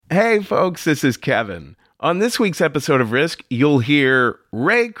Hey folks, this is Kevin. On this week's episode of Risk, you'll hear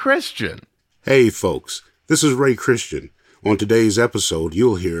Ray Christian. Hey folks, this is Ray Christian. On today's episode,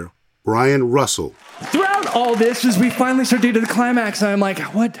 you'll hear Brian Russell. Throughout all this, as we finally start to get to the climax, I'm like,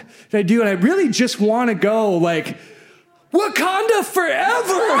 what did I do? And I really just want to go, like, Wakanda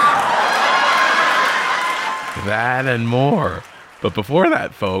forever! That and more. But before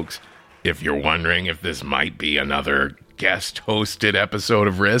that, folks, if you're wondering if this might be another guest-hosted episode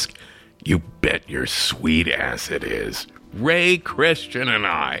of Risk, you bet your sweet ass it is. Ray Christian and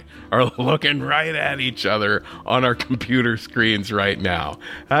I are looking right at each other on our computer screens right now.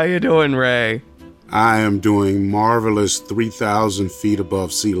 How you doing, Ray? I am doing marvelous 3,000 feet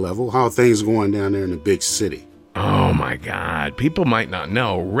above sea level. How are things going down there in the big city? Oh my God, people might not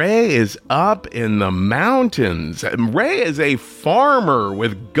know. Ray is up in the mountains. Ray is a farmer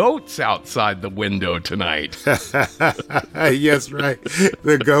with goats outside the window tonight. Yes, right.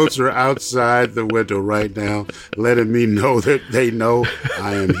 The goats are outside the window right now, letting me know that they know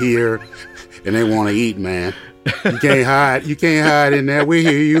I am here and they want to eat, man. You can't hide. You can't hide in there. We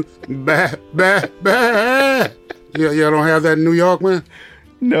hear you. Bah, bah, bah. Y'all don't have that in New York, man?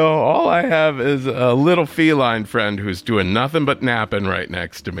 No, all I have is a little feline friend who's doing nothing but napping right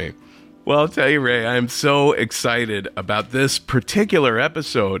next to me. Well, I'll tell you, Ray, I'm so excited about this particular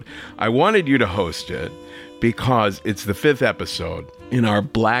episode. I wanted you to host it because it's the 5th episode in our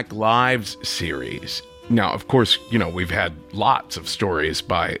Black Lives series. Now, of course, you know, we've had lots of stories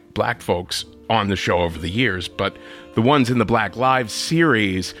by black folks on the show over the years, but the ones in the Black Lives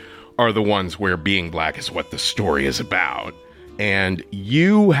series are the ones where being black is what the story is about. And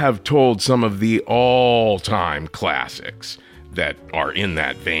you have told some of the all-time classics that are in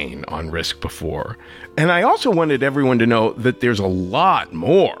that vein on Risk before. And I also wanted everyone to know that there's a lot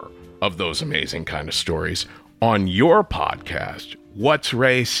more of those amazing kind of stories on your podcast, What's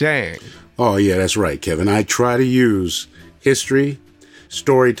Ray Saying? Oh, yeah, that's right, Kevin. I try to use history,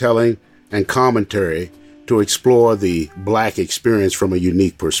 storytelling, and commentary to explore the black experience from a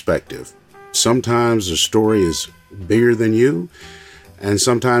unique perspective. Sometimes the story is bigger than you, and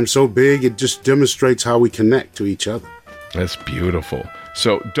sometimes so big it just demonstrates how we connect to each other. That's beautiful.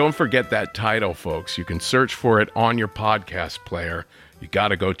 So don't forget that title, folks. You can search for it on your podcast player. You got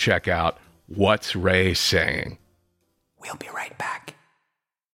to go check out What's Ray Saying? We'll be right back.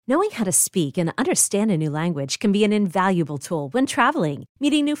 Knowing how to speak and understand a new language can be an invaluable tool when traveling,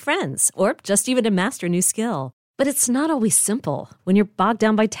 meeting new friends, or just even to master a new skill. But it's not always simple when you're bogged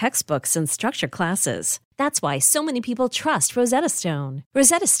down by textbooks and structured classes. That's why so many people trust Rosetta Stone.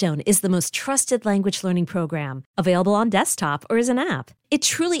 Rosetta Stone is the most trusted language learning program, available on desktop or as an app. It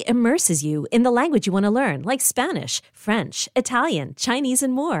truly immerses you in the language you want to learn, like Spanish, French, Italian, Chinese,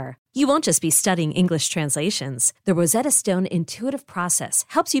 and more. You won't just be studying English translations. The Rosetta Stone intuitive process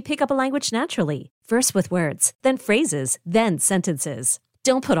helps you pick up a language naturally, first with words, then phrases, then sentences.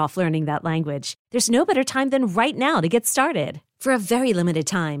 Don't put off learning that language. There's no better time than right now to get started. For a very limited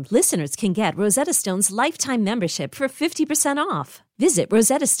time, listeners can get Rosetta Stone's lifetime membership for 50% off. Visit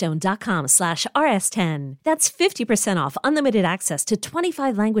rosettastone.com/rs10. That's 50% off unlimited access to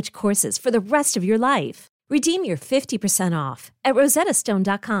 25 language courses for the rest of your life. Redeem your 50% off at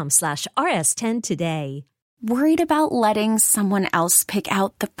rosettastone.com/rs10 today. Worried about letting someone else pick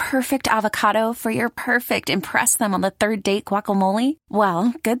out the perfect avocado for your perfect impress them on the third date guacamole?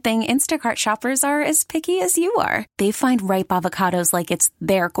 Well, good thing Instacart shoppers are as picky as you are. They find ripe avocados like it's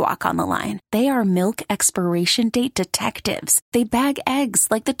their guac on the line. They are milk expiration date detectives. They bag eggs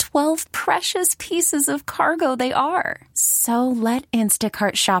like the 12 precious pieces of cargo they are. So let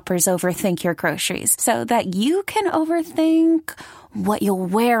Instacart shoppers overthink your groceries so that you can overthink what you'll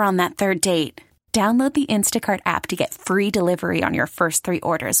wear on that third date. Download the Instacart app to get free delivery on your first 3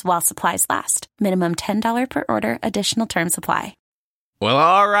 orders while supplies last. Minimum $10 per order. Additional terms apply. Well,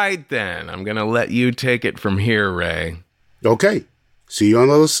 all right then. I'm going to let you take it from here, Ray. Okay. See you on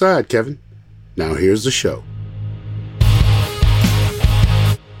the other side, Kevin. Now here's the show.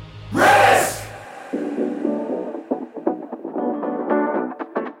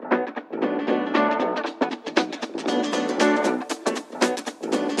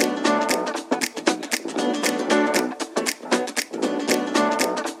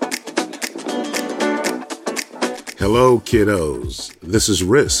 Hello, kiddos. This is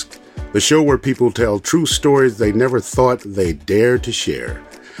Risk, the show where people tell true stories they never thought they'd dare to share.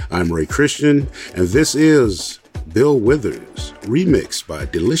 I'm Ray Christian, and this is Bill Withers, remixed by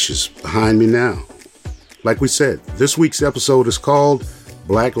Delicious behind me now. Like we said, this week's episode is called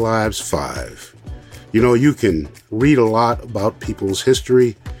Black Lives 5. You know, you can read a lot about people's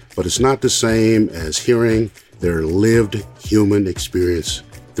history, but it's not the same as hearing their lived human experience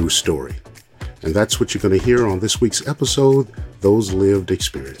through story. And that's what you're going to hear on this week's episode, Those Lived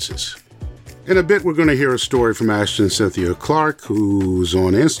Experiences. In a bit, we're going to hear a story from Ashton Cynthia Clark, who's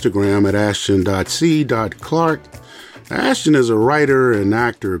on Instagram at ashton.c.clark. Ashton is a writer and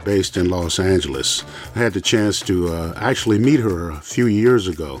actor based in Los Angeles. I had the chance to actually meet her a few years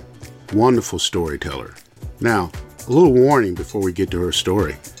ago. Wonderful storyteller. Now, a little warning before we get to her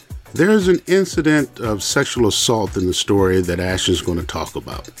story. There's an incident of sexual assault in the story that Ashton's going to talk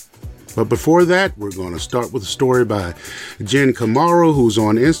about. But before that, we're going to start with a story by Jen Camaro, who's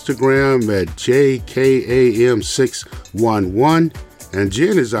on Instagram at JKAM611. And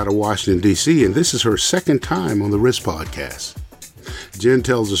Jen is out of Washington, D.C., and this is her second time on the Risk Podcast. Jen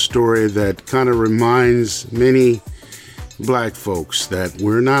tells a story that kind of reminds many Black folks that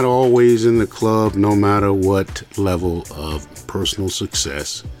we're not always in the club no matter what level of personal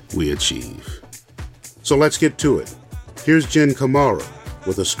success we achieve. So let's get to it. Here's Jen Camaro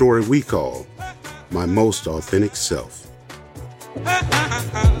with a story we call My Most Authentic Self.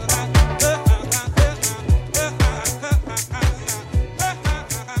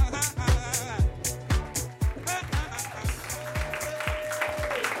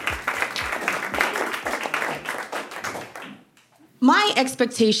 My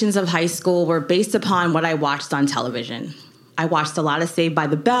expectations of high school were based upon what I watched on television. I watched a lot of Saved by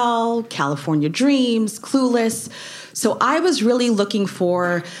the Bell, California Dreams, Clueless. So I was really looking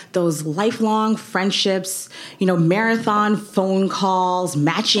for those lifelong friendships, marathon phone calls,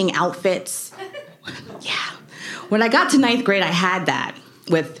 matching outfits. Yeah. When I got to 9th grade, I had that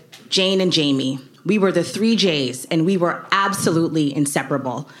with Jane and Jamie. We were the 3 J's, and we were absolutely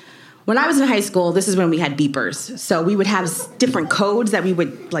inseparable. When I was in high school, this is when we had beepers. So we would have different codes that we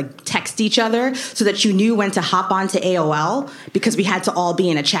would text each other so that you knew when to hop onto AOL, because we had to all be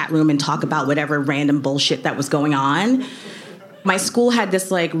in a chat room and talk about whatever random bullshit that was going on. My school had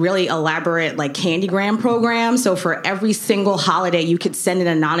this really elaborate candygram program. So for every single holiday, you could send an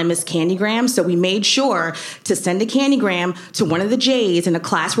anonymous candygram. So we made sure to send a candygram to one of the J's in a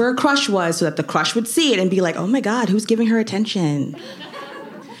class where a crush was, so that the crush would see it and be like, oh my God, who's giving her attention?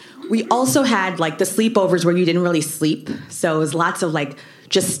 We also had the sleepovers where you didn't really sleep. So it was lots of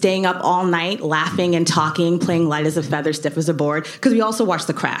just staying up all night, laughing and talking, playing light as a feather, stiff as a board, because we also watched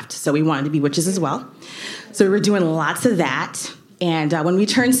The Craft. So we wanted to be witches as well. So we were doing lots of that. And when we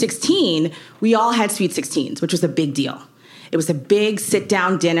turned 16, we all had Sweet 16s, which was a big deal. It was a big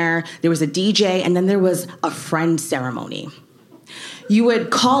sit-down dinner. There was a DJ, and then there was a friend ceremony. You would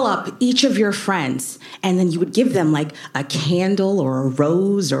call up each of your friends, and then you would give them a candle or a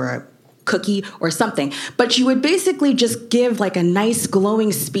rose or a cookie or something. But you would basically just give a nice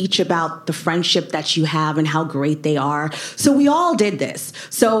glowing speech about the friendship that you have and how great they are. So we all did this.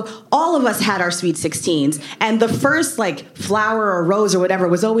 So all of us had our Sweet 16s. And the first flower or rose or whatever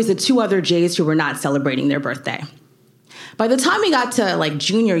was always the 2 other J's who were not celebrating their birthday. By the time we got to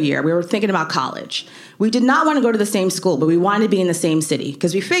junior year, we were thinking about college. We did not want to go to the same school, but we wanted to be in the same city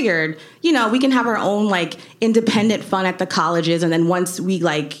because we figured, we can have our own independent fun at the colleges. And then once we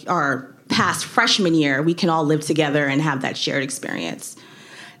are past freshman year, we can all live together and have that shared experience.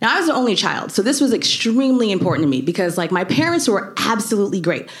 Now, I was the only child, so this was extremely important to me because my parents were absolutely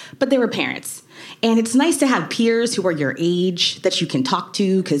great, but they were parents. And it's nice to have peers who are your age that you can talk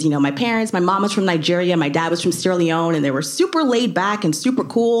to because, my mom was from Nigeria, my dad was from Sierra Leone, and they were super laid back and super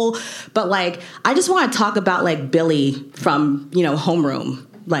cool. But I just want to talk about Billy from, homeroom,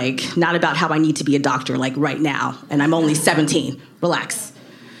 not about how I need to be a doctor right now. And I'm only 17. Relax.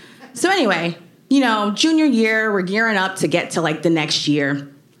 So anyway, junior year, we're gearing up to get to the next year.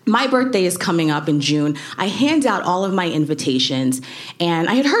 My birthday is coming up in June. I hand out all of my invitations, and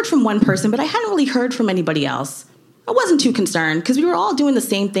I had heard from one person, but I hadn't really heard from anybody else. I wasn't too concerned because we were all doing the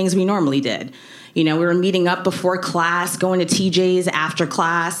same things we normally did. We were meeting up before class, going to TJ's after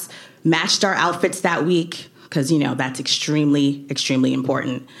class, matched our outfits that week because, that's extremely, extremely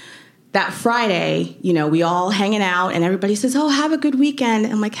important. That Friday, we all hanging out and everybody says, oh, have a good weekend.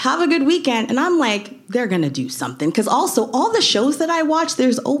 I'm like, have a good weekend. And I'm like, they're going to do something. Because also all the shows that I watch,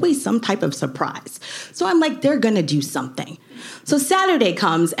 there's always some type of surprise. So I'm like, they're going to do something. So Saturday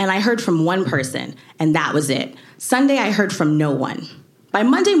comes and I heard from one person and that was it. Sunday, I heard from no one. By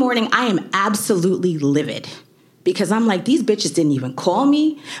Monday morning, I am absolutely livid. Because I'm like, these bitches didn't even call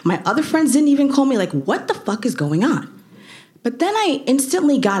me. My other friends didn't even call me. What the fuck is going on? But then I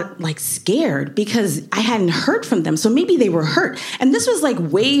instantly got scared because I hadn't heard from them. So maybe they were hurt. And this was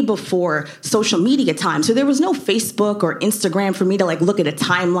way before social media time. So there was no Facebook or Instagram for me to look at a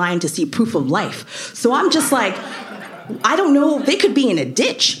timeline to see proof of life. So I'm just I don't know. They could be in a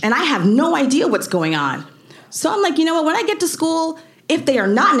ditch and I have no idea what's going on. So I'm like, when I get to school, If they are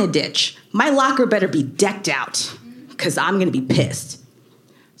not in a ditch, my locker better be decked out because I'm going to be pissed.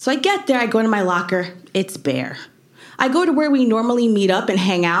 So I get there, I go to my locker, it's bare. I go to where we normally meet up and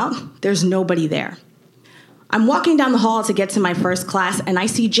hang out, there's nobody there. I'm walking down the hall to get to my first class, and I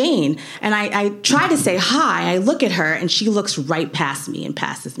see Jane, and I try to say hi. I look at her, and she looks right past me and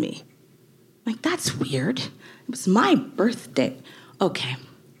passes me. I'm like, that's weird. It was my birthday. Okay.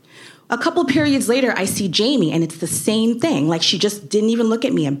 A couple periods later, I see Jamie, and it's the same thing. Like, she just didn't even look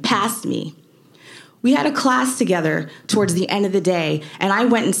at me and passed me. We had a class together towards the end of the day, and I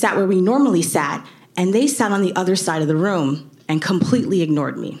went and sat where we normally sat, and they sat on the other side of the room and completely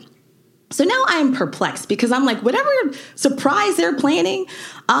ignored me. So now I'm perplexed because I'm like, whatever surprise they're planning,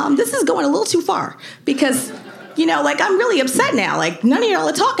 this is going a little too far because, I'm really upset now. Like, none of y'all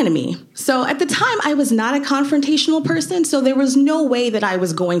are talking to me. So at the time, I was not a confrontational person, so there was no way that I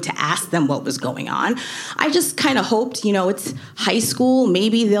was going to ask them what was going on. I just kind of hoped, it's high school.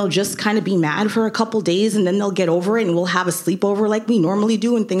 Maybe they'll just kind of be mad for a couple days and then they'll get over it and we'll have a sleepover like we normally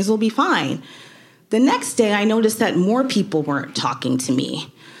do and things will be fine. The next day, I noticed that more people weren't talking to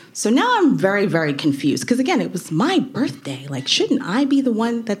me. So now I'm very, very confused because, again, it was my birthday. Like, shouldn't I be the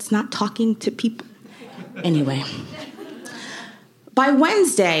one that's not talking to people? Anyway, by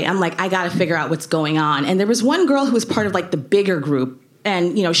Wednesday, I'm like, I got to figure out what's going on. And there was one girl who was part of, the bigger group.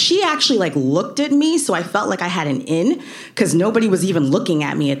 And, she actually, looked at me, so I felt like I had an in because nobody was even looking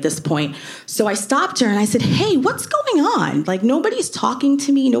at me at this point. So I stopped her and I said, hey, what's going on? Like, nobody's talking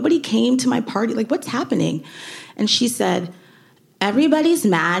to me. Nobody came to my party. Like, what's happening? And she said, everybody's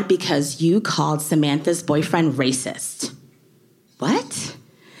mad because you called Samantha's boyfriend racist. What?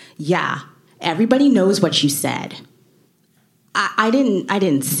 Yeah, everybody knows what you said. I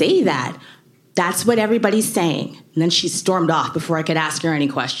didn't say that. That's what everybody's saying. And then she stormed off before I could ask her any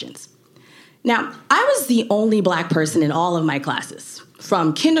questions. Now, I was the only Black person in all of my classes,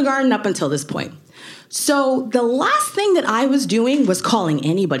 from kindergarten up until this point. So the last thing that I was doing was calling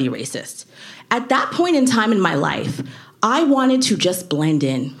anybody racist. At that point in time in my life, I wanted to just blend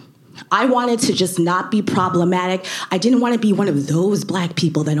in. I wanted to just not be problematic. I didn't want to be one of those Black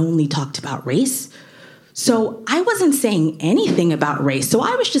people that only talked about race. So I wasn't saying anything about race. So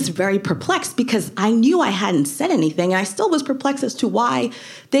I was just very perplexed because I knew I hadn't said anything, and I still was perplexed as to why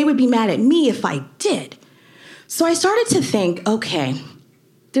they would be mad at me if I did. So I started to think, okay,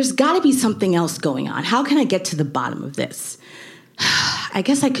 there's got to be something else going on. How can I get to the bottom of this? I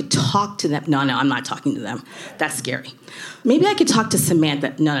guess I could talk to them. No, I'm not talking to them. That's scary. Maybe I could talk to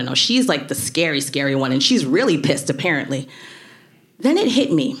Samantha. No. She's like the scary one, and she's really pissed, apparently. Then it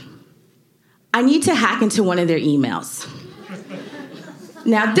hit me. I need to hack into one of their emails.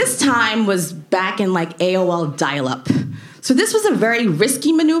 Now, this time was back in AOL dial-up. So this was a very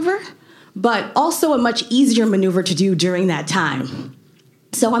risky maneuver, but also a much easier maneuver to do during that time.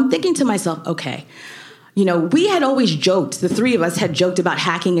 So I'm thinking to myself, okay, we had always joked, the three of us had joked about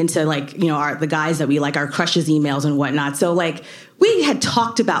hacking into the guys that we our crushes' emails and whatnot. So we had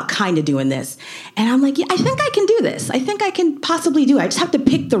talked about kind of doing this. And I'm like, yeah, I think I can do this. I think I can possibly do it. I just have to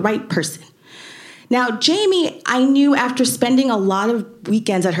pick the right person. Now, Jamie, I knew after spending a lot of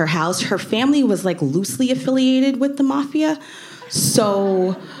weekends at her house, her family was loosely affiliated with the mafia.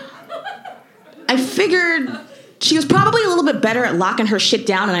 So I figured she was probably a little bit better at locking her shit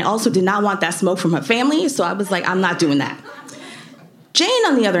down, and I also did not want that smoke from her family, so I was like, I'm not doing that. Jane,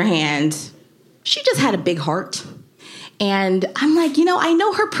 on the other hand, she just had a big heart. And I'm like, I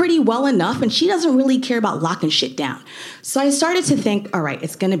know her pretty well enough, and she doesn't really care about locking shit down. So I started to think, all right,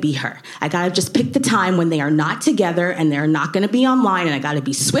 it's going to be her. I got to just pick the time when they are not together and they're not going to be online, and I got to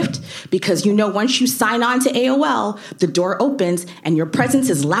be swift because, once you sign on to AOL, the door opens and your presence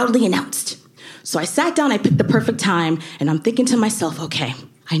is loudly announced. So I sat down, I picked the perfect time, and I'm thinking to myself, okay,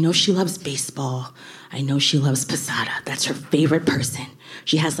 I know she loves baseball. I know she loves Posada. That's her favorite person.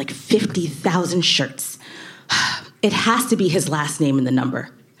 She has 50,000 shirts. It has to be his last name in the number.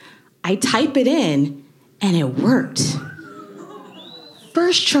 I type it in, and it worked.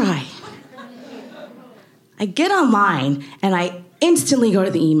 First try. I get online, and I instantly go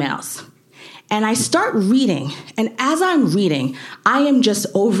to the emails. And I start reading, and as I'm reading, I am just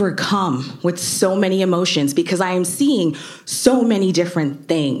overcome with so many emotions because I am seeing so many different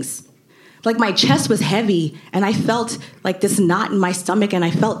things. My chest was heavy, and I felt this knot in my stomach, and I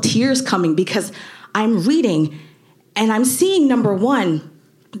felt tears coming because I'm reading, and I'm seeing, number one,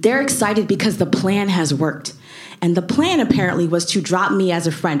 they're excited because the plan has worked. And the plan apparently was to drop me as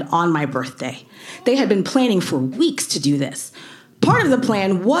a friend on my birthday. They had been planning for weeks to do this. part of the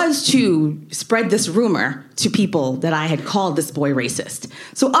plan was to spread this rumor to people that I had called this boy racist.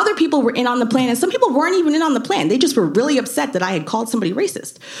 So other people were in on the plan, and some people weren't even in on the plan. They just were really upset that I had called somebody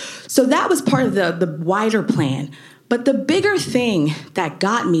racist. So that was part of the wider plan. But the bigger thing that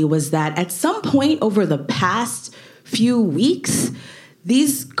got me was that at some point over the past few weeks,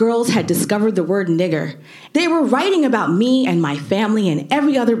 these girls had discovered the word nigger. They were writing about me and my family and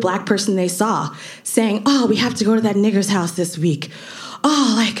every other black person they saw, saying, oh, we have to go to that nigger's house this week.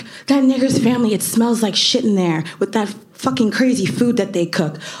 Oh, like, that nigger's family, it smells like shit in there with that fucking crazy food that they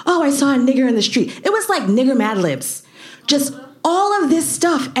cook. Oh, I saw a nigger in the street. It was like nigger Mad Libs. Just all of this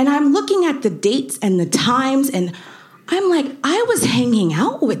stuff. And I'm looking at the dates and the times, and I'm like, I was hanging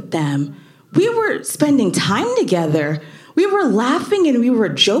out with them. We were spending time together. We were laughing and we were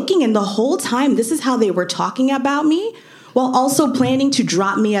joking, and the whole time this is how they were talking about me, while also planning to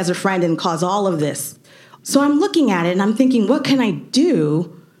drop me as a friend and cause all of this. So I'm looking at it and I'm thinking, what can I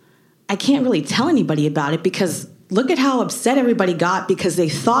do? I can't really tell anybody about it because look at how upset everybody got because they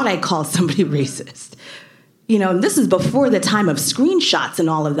thought I called somebody racist. You know, this is before the time of screenshots and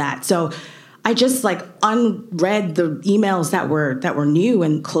all of that. So I just like unread the emails that were new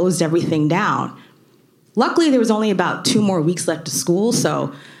and closed everything down. Luckily, there was only about 2 more weeks left of school,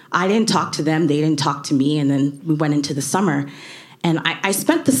 so I didn't talk to them, they didn't talk to me, and then we went into the summer. And I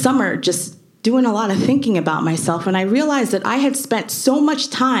spent the summer just doing a lot of thinking about myself, and I realized that I had spent so much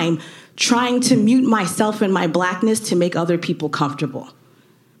time trying to mute myself and my blackness to make other people comfortable.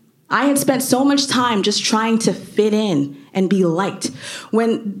 I had spent so much time just trying to fit in and be liked.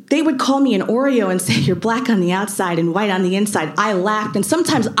 When they would call me an Oreo and say, you're black on the outside and white on the inside, I laughed, and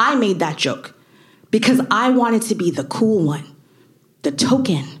sometimes I made that joke. Because I wanted to be the cool one, the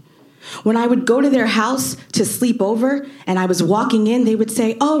token. When I would go to their house to sleep over and I was walking in, they would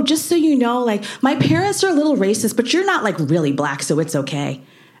say, oh, just so you know, like, my parents are a little racist, but you're not like really black, so it's okay.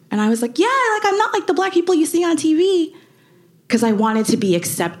 And I was like, yeah, like I'm not like the black people you see on TV. Because I wanted to be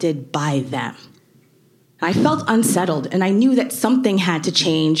accepted by them. I felt unsettled, and I knew that something had to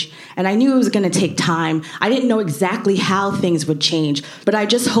change, and I knew it was going to take time. I didn't know exactly how things would change, but I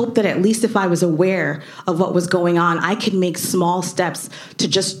just hoped that at least if I was aware of what was going on, I could make small steps to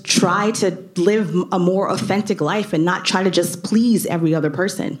just try to live a more authentic life and not try to just please every other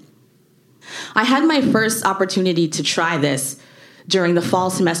person. I had my first opportunity to try this during the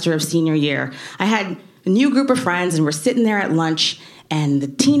fall semester of senior year. I had a new group of friends, and we're sitting there at lunch, and the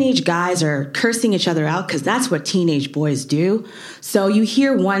teenage guys are cursing each other out because that's what teenage boys do. So you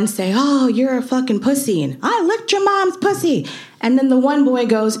hear one say, oh, you're a fucking pussy, and I licked your mom's pussy. And then the one boy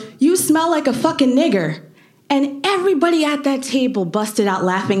goes, you smell like a fucking nigger. And everybody at that table busted out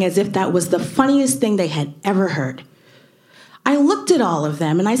laughing as if that was the funniest thing they had ever heard. I looked at all of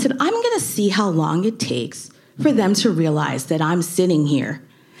them and I said, I'm going to see how long it takes for them to realize that I'm sitting here.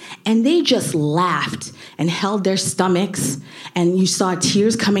 And they just laughed and held their stomachs, and you saw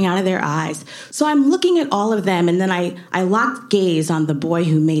tears coming out of their eyes. So I'm looking at all of them, and then I locked gaze on the boy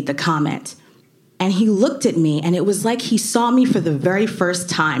who made the comment. And he looked at me, and it was like he saw me for the very first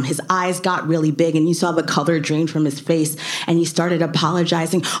time. His eyes got really big, and you saw the color drain from his face, and he started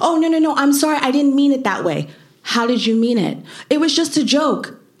apologizing. Oh, no, I'm sorry, I didn't mean it that way. How did you mean it? It was just a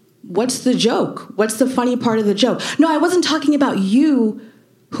joke. What's the joke? What's the funny part of the joke? No, I wasn't talking about you.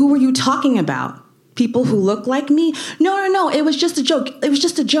 Who were you talking about? People who look like me? No, it was just a joke. It was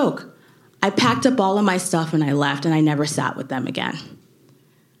just a joke. I packed up all of my stuff and I left, and I never sat with them again.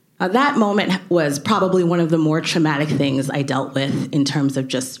 Now, that moment was probably one of the more traumatic things I dealt with in terms of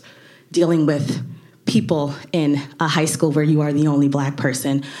just dealing with people in a high school where you are the only black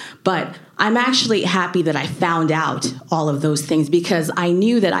person. But I'm actually happy that I found out all of those things because I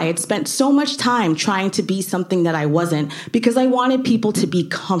knew that I had spent so much time trying to be something that I wasn't because I wanted people to be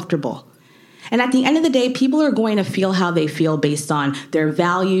comfortable. And at the end of the day, people are going to feel how they feel based on their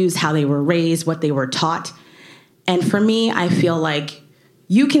values, how they were raised, what they were taught. And for me, I feel like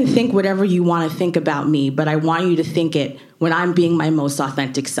you can think whatever you want to think about me, but I want you to think it when I'm being my most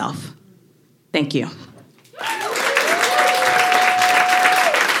authentic self. Thank you.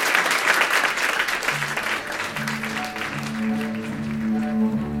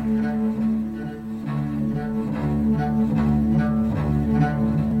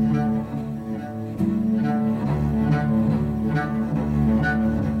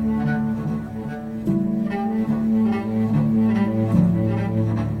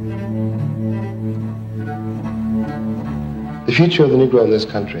 The future of the Negro in this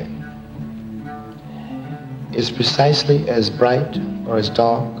country is precisely as bright or as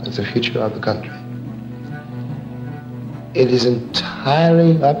dark as the future of the country. It is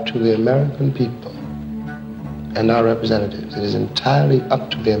entirely up to the American people and our representatives. It is entirely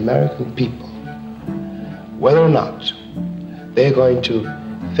up to the American people whether or not they're going to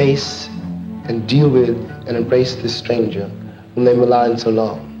face and deal with and embrace this stranger whom they maligned so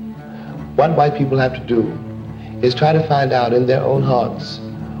long. What white people have to do is try to find out in their own hearts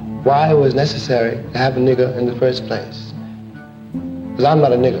why it was necessary to have a nigger in the first place. Because I'm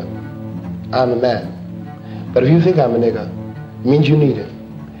not a nigger, I'm a man. But if you think I'm a nigger, it means you need it.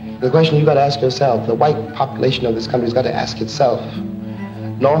 The question you've got to ask yourself, the white population of this country has got to ask itself,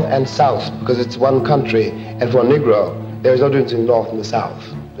 North and South, because it's one country, and for a Negro, there is no difference in the North and the South.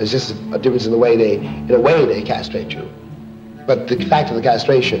 There's just a difference in the way they castrate you. But the fact of the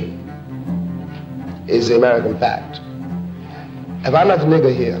castration is the American fact. If I'm not the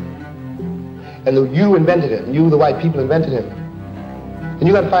nigger here, and you invented him, you, the white people, invented him, then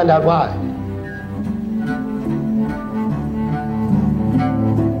you got to find out why.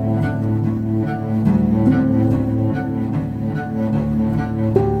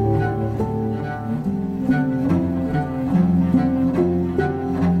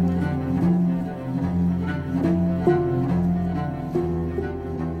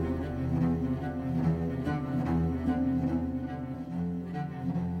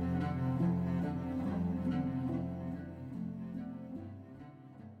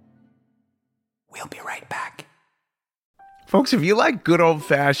 We'll be right back. Folks, if you like good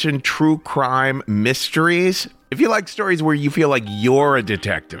old-fashioned true crime mysteries, if you like stories where you feel like you're a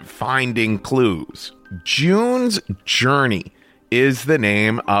detective finding clues, June's Journey is the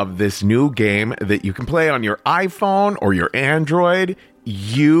name of this new game that you can play on your iPhone or your Android.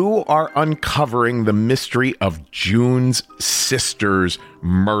 You are uncovering the mystery of June's sister's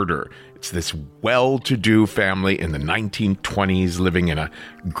murder. It's this well-to-do family in the 1920s living in a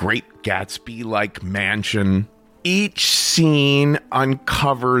Great Gatsby-like mansion. Each scene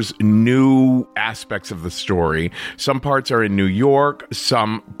uncovers new aspects of the story. Some parts are in New York,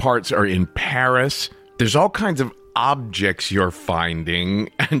 some parts are in Paris. There's all kinds of objects you're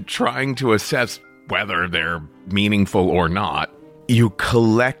finding and trying to assess whether they're meaningful or not. You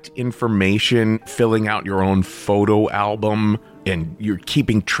collect information, filling out your own photo album, and you're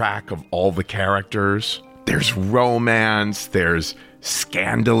keeping track of all the characters. There's romance, there's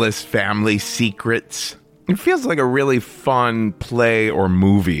scandalous family secrets. It feels like a really fun play or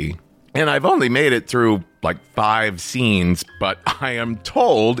movie. And I've only made it through like 5 scenes, but I am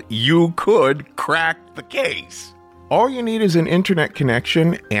told you could crack the case. All you need is an internet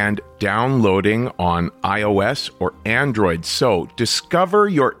connection and downloading on iOS or Android. So discover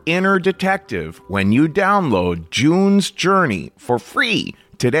your inner detective when you download June's Journey for free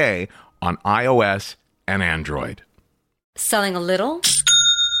today on iOS and Android. Selling a little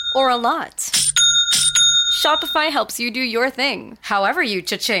or a lot? Shopify helps you do your thing, however you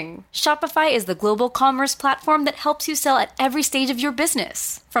cha-ching. Shopify is the global commerce platform that helps you sell at every stage of your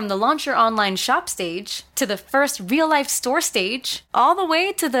business. From the launch your online shop stage, to the first real-life store stage, all the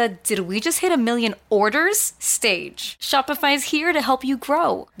way to the did we just hit 1 million orders stage. Shopify is here to help you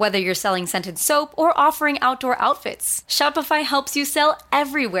grow. Whether you're selling scented soap or offering outdoor outfits, Shopify helps you sell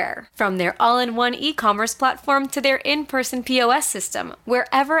everywhere. From their all-in-one e-commerce platform to their in-person POS system,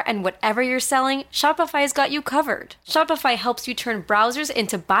 wherever and whatever you're selling, Shopify's got you covered. Shopify helps you turn browsers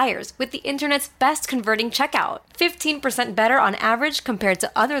into buyers with the internet's best converting checkout. 15% better on average compared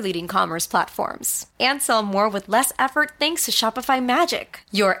to other leading commerce platforms. And sell more with less effort thanks to Shopify Magic,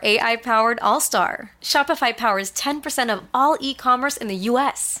 your AI-powered all-star. Shopify powers 10% of all e-commerce in the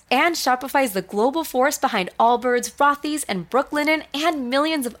US. And Shopify is the global force behind Allbirds, Rothy's, and Brooklinen, and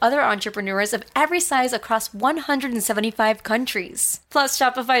millions of other entrepreneurs of every size across 175 countries. Plus,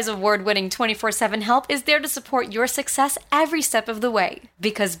 Shopify's award-winning 24/7 help is there to support your success every step of the way.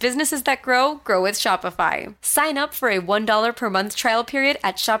 Because businesses that grow, grow with Shopify. Sign up for a $1 per month trial period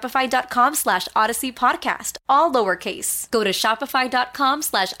at shopify.com/Odyssey Podcast, all lowercase. Go to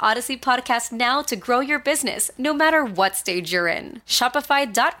shopify.com/Odyssey Podcast now to grow your business, no matter what stage you're in.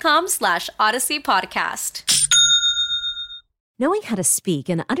 Shopify.com/Odyssey Podcast. Knowing how to speak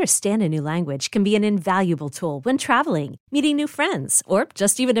and understand a new language can be an invaluable tool when traveling, meeting new friends, or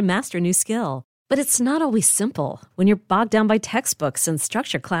just even to master a new skill. But it's not always simple when you're bogged down by textbooks and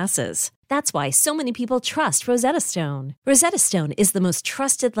structured classes. That's why so many people trust Rosetta Stone. Rosetta Stone is the most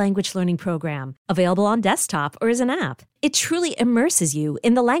trusted language learning program, available on desktop or as an app. It truly immerses you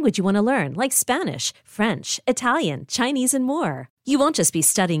in the language you want to learn, like Spanish, French, Italian, Chinese, and more. You won't just be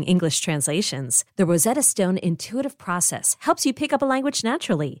studying English translations. The Rosetta Stone intuitive process helps you pick up a language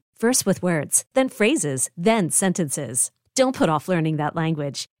naturally, first with words, then phrases, then sentences. Don't put off learning that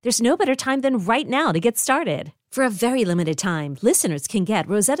language. There's no better time than right now to get started. For a very limited time, listeners can get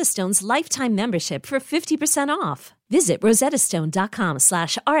Rosetta Stone's lifetime membership for 50% off. Visit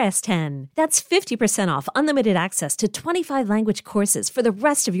rosettastone.com/rs10. That's 50% off unlimited access to 25 language courses for the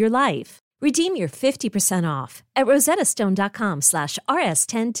rest of your life. Redeem your 50% off at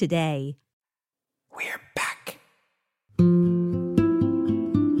rosettastone.com/rs10 today. We're back.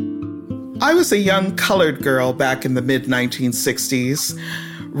 I was a young colored girl back in the mid-1960s.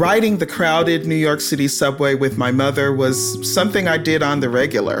 Riding the crowded New York City subway with my mother was something I did on the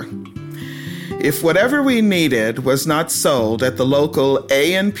regular. If whatever we needed was not sold at the local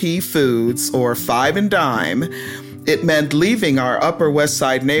A&P Foods or Five and Dime, it meant leaving our Upper West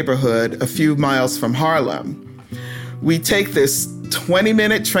Side neighborhood a few miles from Harlem. We'd take this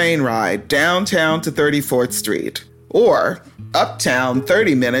 20-minute train ride downtown to 34th Street, or uptown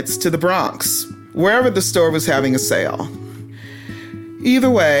 30 minutes to the Bronx, wherever the store was having a sale.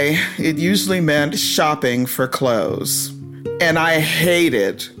 Either way, it usually meant shopping for clothes. And I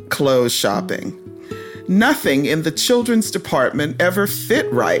hated clothes shopping. Nothing in the children's department ever fit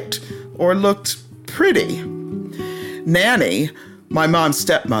right or looked pretty. Nanny, my mom's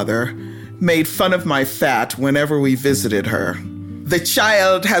stepmother, made fun of my fat whenever we visited her. "The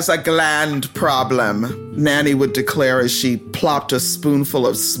child has a gland problem," Nanny would declare as she plopped a spoonful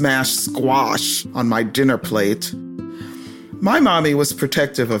of smashed squash on my dinner plate. My mommy was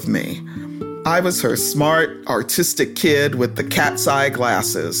protective of me. I was her smart, artistic kid with the cat's eye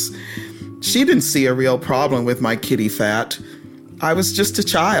glasses. She didn't see a real problem with my kitty fat. I was just a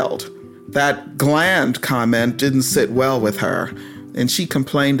child. That gland comment didn't sit well with her, and she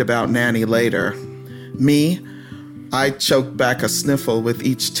complained about Nanny later. Me, I choked back a sniffle with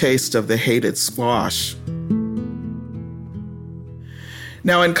each taste of the hated squash.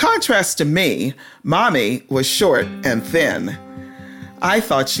 Now, in contrast to me, Mommy was short and thin. I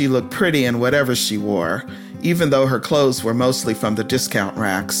thought she looked pretty in whatever she wore, even though her clothes were mostly from the discount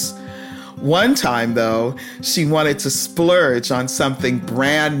racks. One time, though, she wanted to splurge on something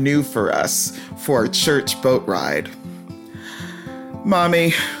brand new for us for a church boat ride.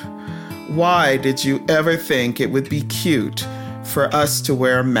 "Mommy, why did you ever think it would be cute for us to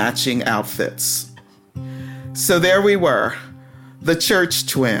wear matching outfits?" So there we were, the church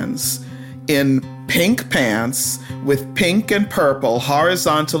twins, in pink pants with pink and purple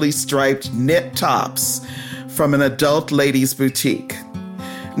horizontally striped knit tops from an adult ladies' boutique.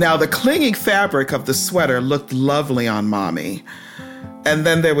 Now, the clinging fabric of the sweater looked lovely on Mommy. And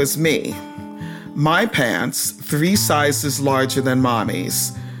then there was me. My pants, 3 sizes larger than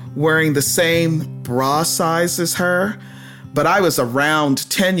Mommy's, wearing the same bra size as her, but I was a round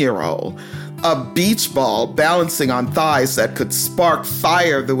 10-year-old, a beach ball balancing on thighs that could spark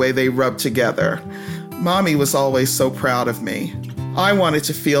fire the way they rubbed together. Mommy was always so proud of me. I wanted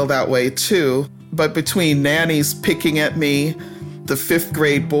to feel that way too, but between nannies picking at me, the 5th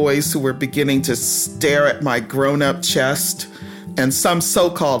grade boys who were beginning to stare at my grown-up chest, and some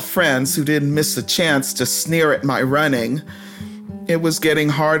so-called friends who didn't miss a chance to sneer at my running, it was getting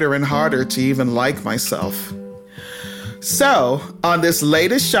harder and harder to even like myself. So, on this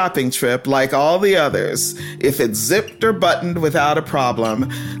latest shopping trip, like all the others, if it zipped or buttoned without a problem,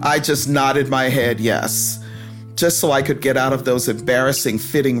 I just nodded my head yes, just so I could get out of those embarrassing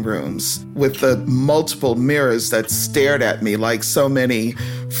fitting rooms with the multiple mirrors that stared at me like so many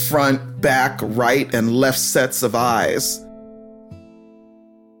front, back, right, and left sets of eyes.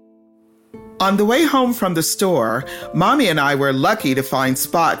 On the way home from the store, Mommy and I were lucky to find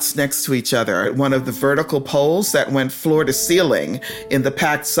spots next to each other at one of the vertical poles that went floor to ceiling in the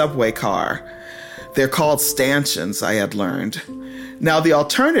packed subway car. They're called stanchions, I had learned. Now, the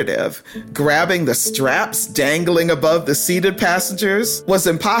alternative, grabbing the straps dangling above the seated passengers, was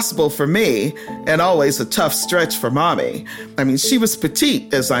impossible for me and always a tough stretch for Mommy. I mean, she was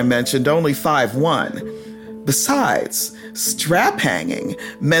petite, as I mentioned, only 5'1". Besides, strap hanging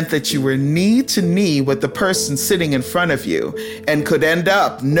meant that you were knee to knee with the person sitting in front of you and could end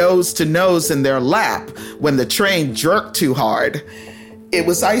up nose to nose in their lap when the train jerked too hard. It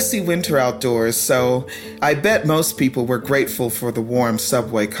was icy winter outdoors, so I bet most people were grateful for the warm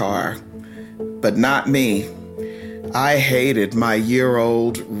subway car. But not me. I hated my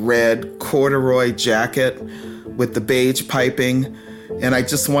year-old red corduroy jacket with the beige piping, and I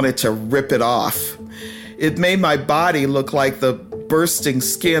just wanted to rip it off. It made my body look like the bursting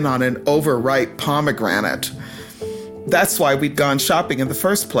skin on an overripe pomegranate. That's why we'd gone shopping in the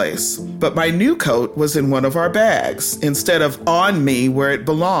first place. But my new coat was in one of our bags, instead of on me where it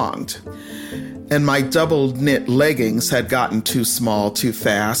belonged. And my double-knit leggings had gotten too small too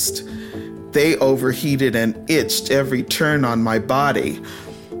fast. They overheated and itched every turn on my body.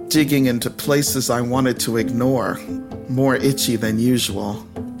 digging into places I wanted to ignore, more itchy than usual.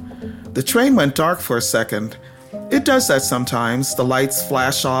 The train went dark for a second. It does that sometimes. The lights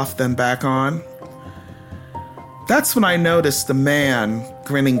flash off, then back on. That's when I noticed the man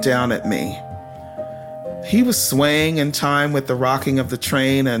grinning down at me. He was swaying in time with the rocking of the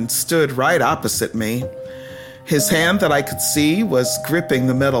train and stood right opposite me. His hand that I could see was gripping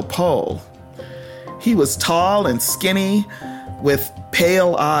the metal pole. He was tall and skinny, with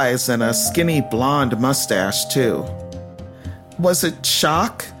pale eyes and a skinny blonde mustache, too. Was it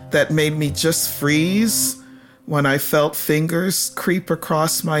shock that made me just freeze when I felt fingers creep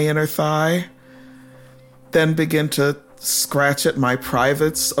across my inner thigh, then begin to scratch at my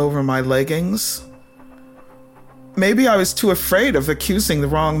privates over my leggings? Maybe I was too afraid of accusing the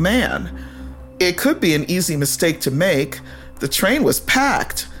wrong man. It could be an easy mistake to make. The train was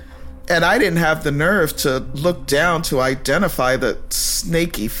packed, and I didn't have the nerve to look down to identify the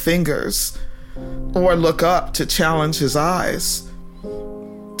snaky fingers, or look up to challenge his eyes.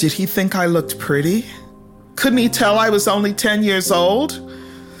 Did he think I looked pretty? Couldn't he tell I was only 10 years old?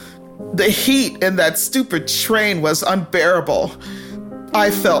 The heat in that stupid train was unbearable.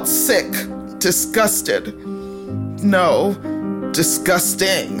 I felt sick, disgusted. No,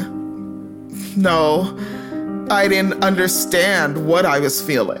 disgusting. No, I didn't understand what I was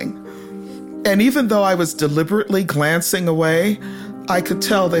feeling. And even though I was deliberately glancing away, I could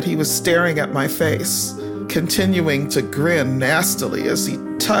tell that he was staring at my face, continuing to grin nastily as he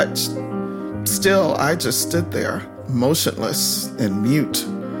touched. Still, I just stood there, motionless and mute.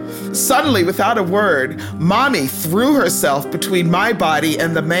 Suddenly, without a word, Mommy threw herself between my body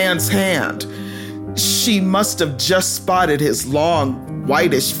and the man's hand. She must have just spotted his long,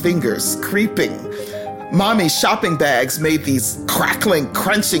 whitish fingers creeping. Mommy's shopping bags made these crackling,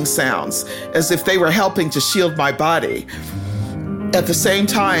 crunching sounds as if they were helping to shield my body. At the same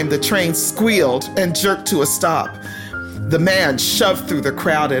time, the train squealed and jerked to a stop. The man shoved through the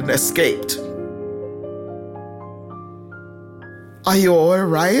crowd and escaped. "Are you all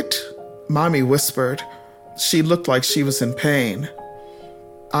right?" Mommy whispered. She looked like she was in pain.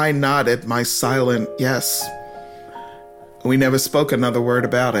 I nodded my silent yes. We never spoke another word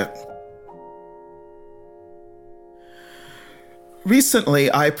about it.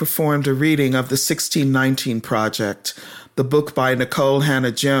 Recently, I performed a reading of the 1619 Project, the book by Nicole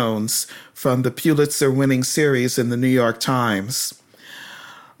Hannah-Jones from the Pulitzer-winning series in the New York Times.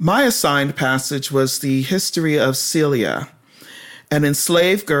 My assigned passage was the history of Celia, an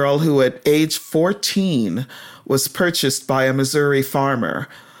enslaved girl who at age 14 was purchased by a Missouri farmer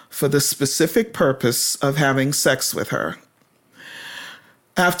for the specific purpose of having sex with her.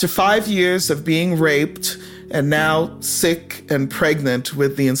 After 5 years of being raped and now sick and pregnant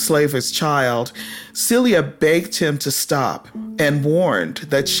with the enslaver's child, Celia begged him to stop and warned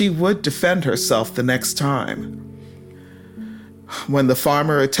that she would defend herself the next time. When the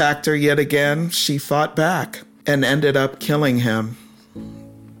farmer attacked her yet again, she fought back and ended up killing him.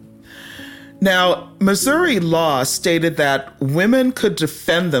 Now, Missouri law stated that women could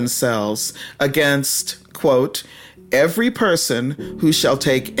defend themselves against, quote, "every person who shall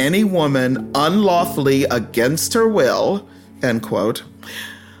take any woman unlawfully against her will," end quote.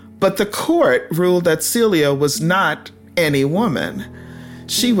 But the court ruled that Celia was not any woman.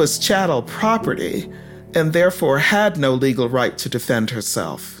 She was chattel property and therefore had no legal right to defend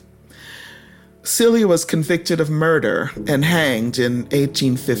herself. Celia was convicted of murder and hanged in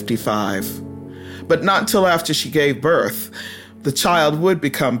 1855. But not until after she gave birth. The child would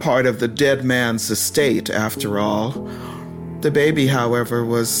become part of the dead man's estate, after all. The baby, however,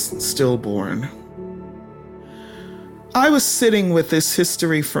 was stillborn. I was sitting with this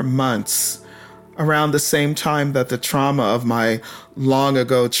history for months, around the same time that the trauma of my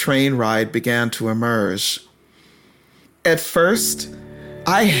long-ago train ride began to emerge. At first,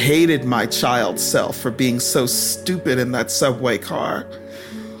 I hated my child self for being so stupid in that subway car.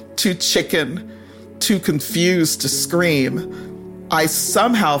 Too chicken, too confused to scream. I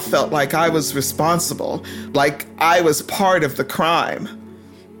somehow felt like I was responsible, like I was part of the crime.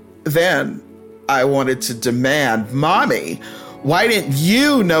 Then I wanted to demand, "Mommy, why didn't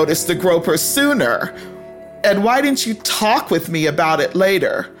you notice the groper sooner? And why didn't you talk with me about it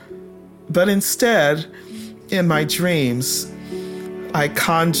later?" But instead, in my dreams, I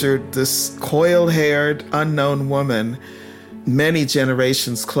conjured this coil-haired, unknown woman many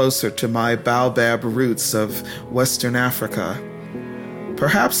generations closer to my baobab roots of Western Africa.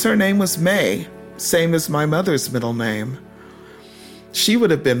 Perhaps her name was May, same as my mother's middle name. She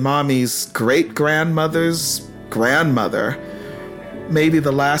would have been Mommy's great-grandmother's grandmother, maybe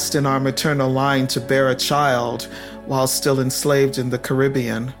the last in our maternal line to bear a child while still enslaved in the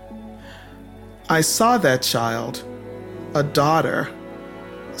Caribbean. I saw that child, a daughter,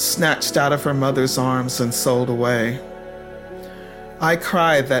 snatched out of her mother's arms and sold away. I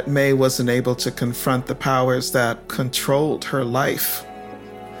cried that May wasn't able to confront the powers that controlled her life.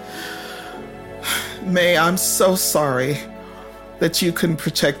 May, I'm so sorry that you couldn't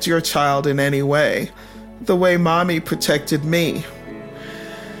protect your child in any way, the way Mommy protected me.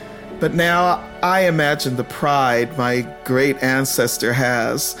 But now I imagine the pride my great ancestor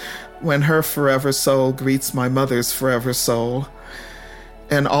has when her forever soul greets my mother's forever soul,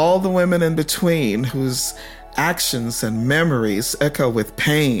 and all the women in between whose actions and memories echo with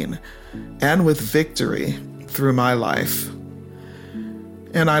pain and with victory through my life.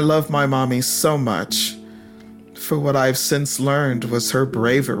 And I love my mommy so much for what I've since learned was her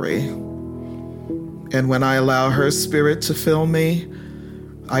bravery. And when I allow her spirit to fill me,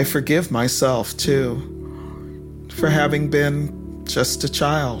 I forgive myself too for having been just a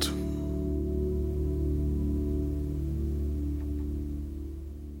child.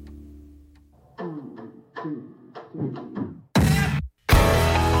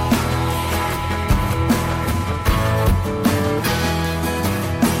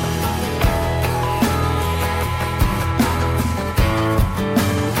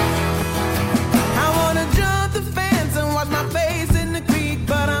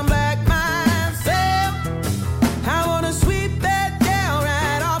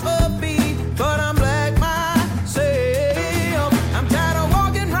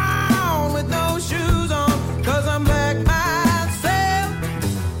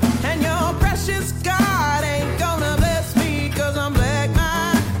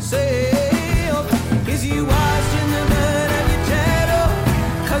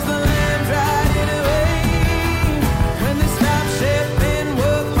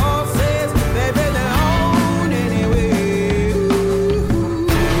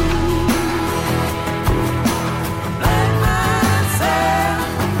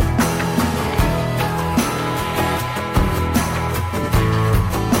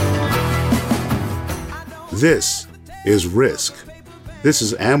 This is Risk. This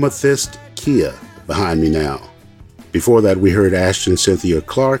is Amethyst Kia behind me now. Before that, we heard Ashton Cynthia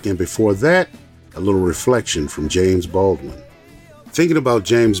Clarke, and before that, a little reflection from James Baldwin. Thinking about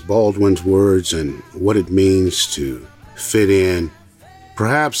James Baldwin's words and what it means to fit in,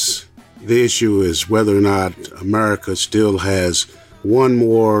 perhaps the issue is whether or not America still has one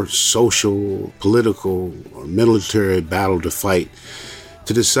more social, political, or military battle to fight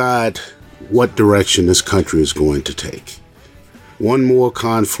to decide what direction this country is going to take. One more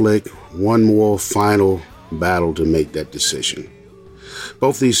conflict, one more final battle to make that decision.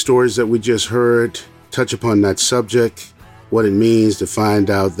 Both these stories that we just heard touch upon that subject, what it means to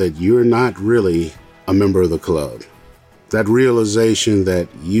find out that you're not really a member of the club. That realization that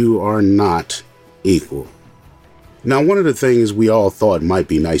you are not equal. Now, one of the things we all thought might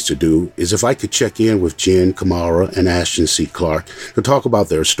be nice to do is if I could check in with Jen Kamara and Ashton C. Clarke to talk about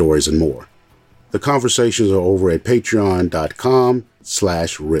their stories and more. The conversations are over at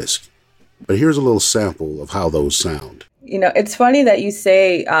patreon.com/risk. But here's a little sample of how those sound. You know, it's funny that you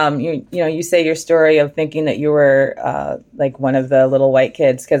say, you say your story of thinking that you were like one of the little white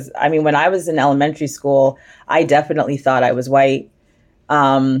kids. Because, I mean, when I was in elementary school, I definitely thought I was white.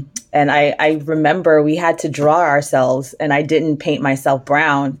 And I remember we had to draw ourselves and I didn't paint myself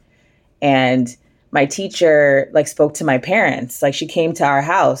brown. And my teacher spoke to my parents, she came to our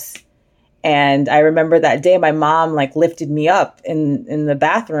house. And I remember that day my mom lifted me up in the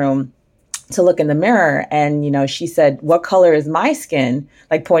bathroom to look in the mirror. And, she said, "What color is my skin?"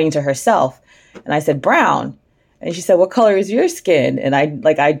 Pointing to herself. And I said, "Brown." And she said, "What color is your skin?" And I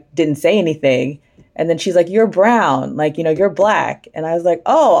didn't say anything. And then she's like, "You're brown, you're black." And I was like,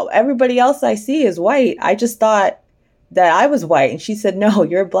 "Oh, everybody else I see is white. I just thought that I was white." And she said, "No,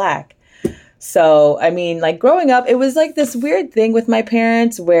 you're black." So, I mean, growing up, it was this weird thing with my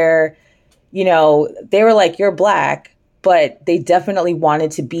parents where, they were like, "You're black," but they definitely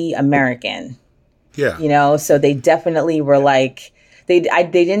wanted to be American. Yeah. So they definitely were they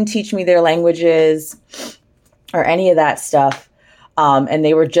didn't teach me their languages or any of that stuff. And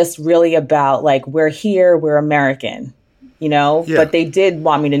they were just really about we're here, we're American, but they did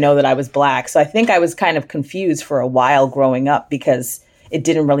want me to know that I was black. So I think I was kind of confused for a while growing up because it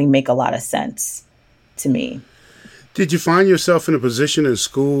didn't really make a lot of sense to me. Did you find yourself in a position in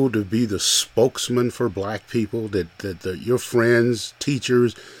school to be the spokesman for black people, that your friends,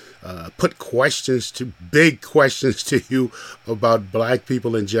 teachers, put big questions to you about black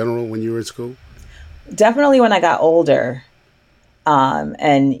people in general when you were in school? Definitely when I got older.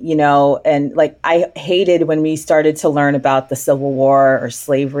 And like, I hated when we started to learn about the Civil War or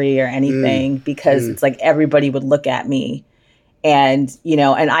slavery or anything, because it's like everybody would look at me and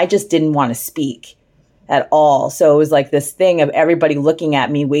I just didn't want to speak at all. So it was like this thing of everybody looking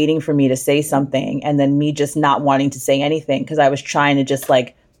at me, waiting for me to say something, and then me just not wanting to say anything because I was trying to just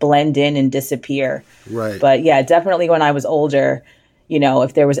like blend in and disappear. Right. But yeah, definitely when I was older,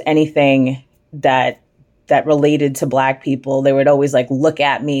 if there was anything that related to Black people, they would always like look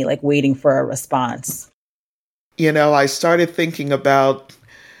at me like waiting for a response. I started thinking about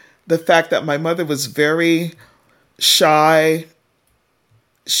the fact that my mother was very shy.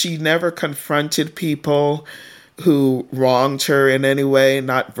 She never confronted people who wronged her in any way,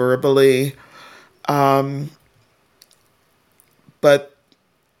 not verbally. But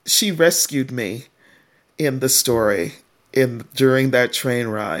she rescued me in the story during that train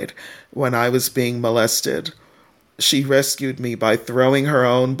ride when I was being molested. She rescued me by throwing her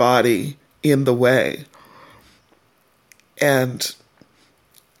own body in the way. And,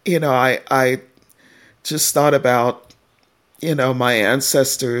 I just thought about, my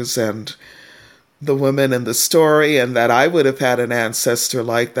ancestors and the women in the story, and that I would have had an ancestor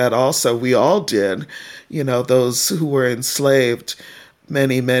like that also. We all did, those who were enslaved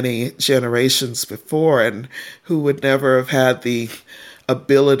many, many generations before, and who would never have had the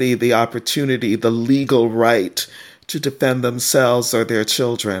ability, the opportunity, the legal right to defend themselves or their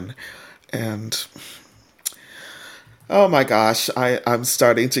children. And oh my gosh, I'm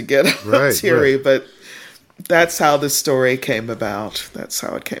starting to get teary, but that's how the story came about. That's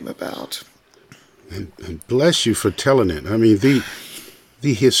how it came about. And bless you for telling it. I mean, the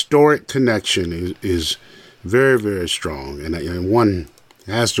historic connection is very, very strong. And one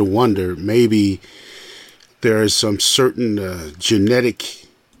has to wonder, maybe there is some certain genetic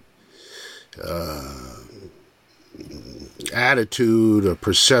attitude or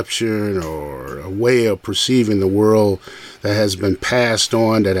perception or a way of perceiving the world that has been passed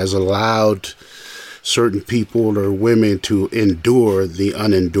on, that has allowed certain people or women to endure the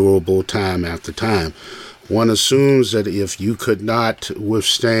unendurable time after time. One assumes that if you could not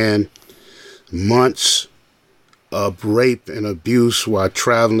withstand months of rape and abuse while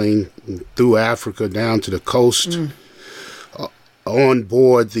traveling through Africa down to the coast, on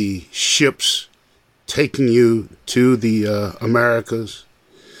board the ships taking you to the Americas,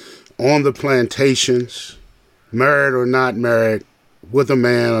 on the plantations, married or not married, with a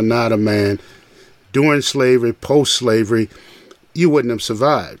man or not a man, during slavery, post-slavery, you wouldn't have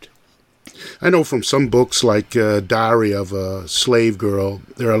survived. I know from some books like Diary of a Slave Girl,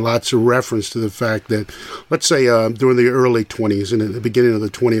 there are lots of reference to the fact that, let's say during the early 20s and at the beginning of the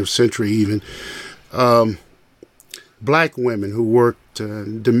 20th century even, Black women who worked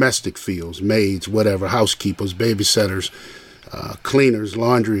in domestic fields, maids, whatever, housekeepers, babysitters, cleaners,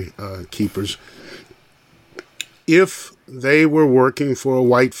 laundry keepers, if they were working for a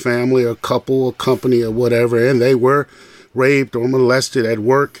white family, a couple, a company, or whatever, and they were raped or molested at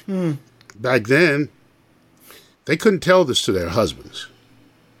work, back then, they couldn't tell this to their husbands.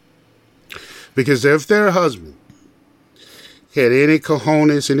 Because if their husband had any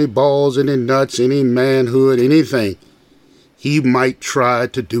cojones, any balls, any nuts, any manhood, anything, he might try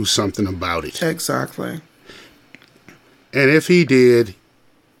to do something about it. Exactly. And if he did,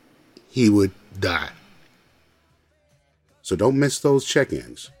 he would die. So don't miss those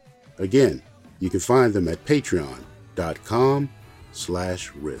check-ins. Again, you can find them at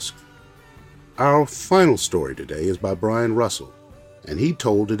patreon.com/risk. Our final story today is by Brian Russell, and he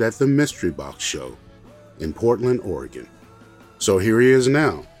told it at the Mystery Box Show in Portland, Oregon. So here he is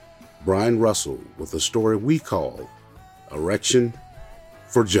now, Brian Russell, with a story we call Erection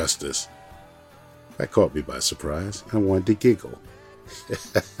for Justice. That caught me by surprise. I wanted to giggle.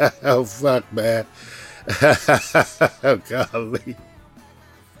 Oh, fuck, man. Oh, golly.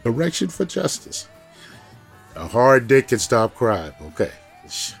 Erection for Justice. A hard dick can stop crying. Okay.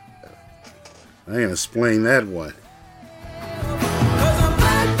 I ain't explain that one.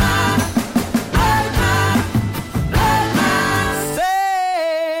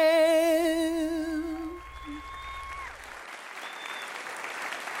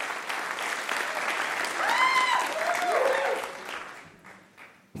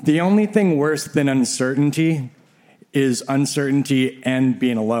 The only thing worse than uncertainty is uncertainty and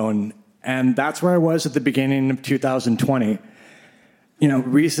being alone. And that's where I was at the beginning of 2020.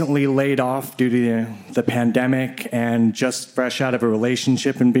 Recently laid off due to the pandemic and just fresh out of a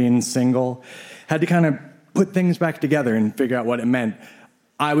relationship and being single. Had to kind of put things back together and figure out what it meant.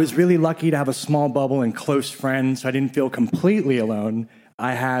 I was really lucky to have a small bubble and close friends, so I didn't feel completely alone.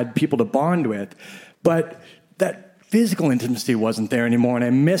 I had people to bond with. But that physical intimacy wasn't there anymore, and I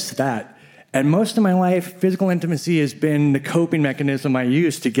missed that. And most of my life, physical intimacy has been the coping mechanism I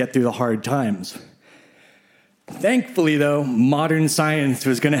use to get through the hard times. Thankfully, though, modern science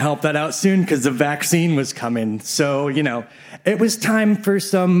was going to help that out soon because the vaccine was coming. So, it was time for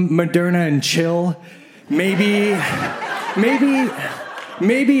some Moderna and chill. Maybe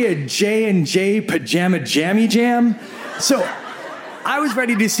a J&J pajama jammy jam. So I was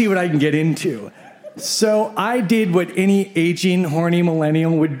ready to see what I can get into. So I did what any aging, horny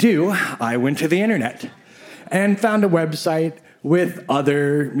millennial would do. I went to the internet and found a website with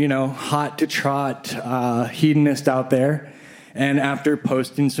other, hot-to-trot hedonists out there. And after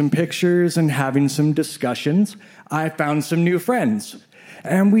posting some pictures and having some discussions, I found some new friends.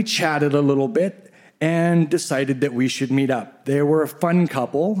 And we chatted a little bit and decided that we should meet up. They were a fun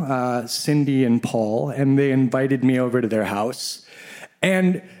couple, Cindy and Paul, and they invited me over to their house.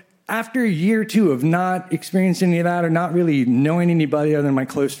 And after a year or two of not experiencing any of that or not really knowing anybody other than my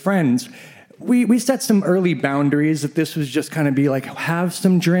close friends, we set some early boundaries that this was just kind of be like, have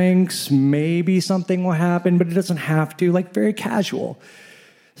some drinks, maybe something will happen, but it doesn't have to, like very casual.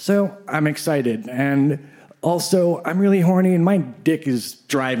 So I'm excited. And also, I'm really horny, and my dick is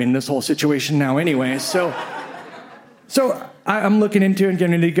driving this whole situation now anyway. So I'm looking into it and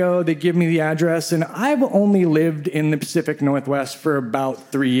getting ready to go. They give me the address, and I've only lived in the Pacific Northwest for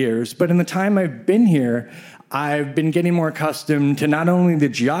about 3 years. But in the time I've been here, I've been getting more accustomed to not only the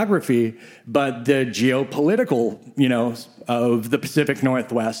geography, but the geopolitical, of the Pacific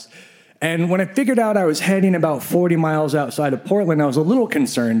Northwest. And when I figured out I was heading about 40 miles outside of Portland, I was a little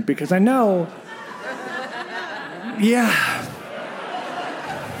concerned because I know... Yeah.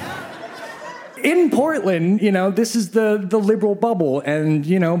 In Portland, this is the liberal bubble,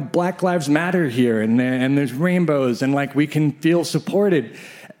 and, Black Lives Matter here, and there's rainbows, and, we can feel supported.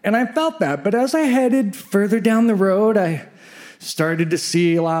 And I felt that, but as I headed further down the road, I started to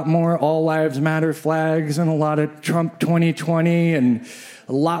see a lot more All Lives Matter flags and a lot of Trump 2020 and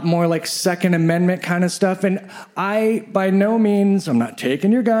a lot more, Second Amendment kind of stuff. And I, by no means, I'm not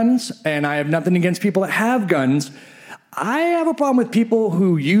taking your guns, and I have nothing against people that have guns. I have a problem with people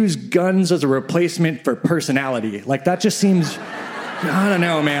who use guns as a replacement for personality. That just seems, I don't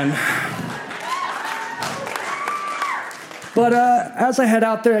know, man. But as I head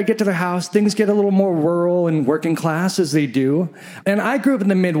out there, I get to their house, things get a little more rural and working class as they do. And I grew up in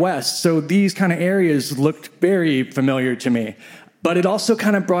the Midwest, so these kind of areas looked very familiar to me. But it also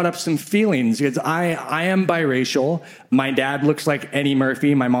kind of brought up some feelings because I am biracial. My dad looks like Eddie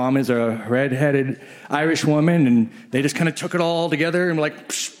Murphy. My mom is a redheaded Irish woman, and they just kind of took it all together and were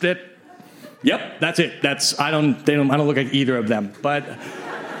like, yep, that's it. I don't look like either of them. But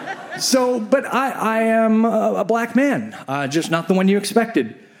I am a black man, just not the one you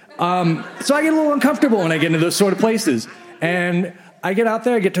expected. So I get a little uncomfortable when I get into those sort of places. And I get out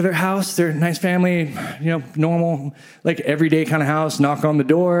there, I get to their house, they're a nice family, normal, everyday kind of house, knock on the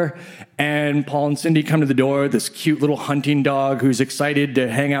door, and Paul and Cindy come to the door, this cute little hunting dog who's excited to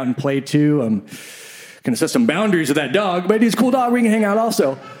hang out and play too. I'm going to set some boundaries with that dog, but he's a cool dog, we can hang out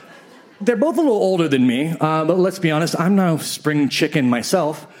also. They're both a little older than me, but let's be honest, I'm no spring chicken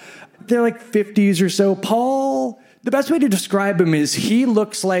myself. They're 50s or so. Paul... The best way to describe him is he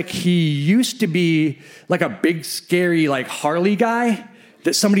looks like he used to be a big, scary, Harley guy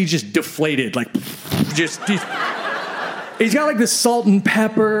that somebody just deflated. He's got this salt and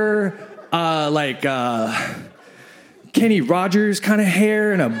pepper, Kenny Rogers kind of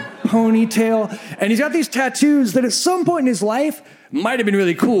hair and a ponytail. And he's got these tattoos that at some point in his life might have been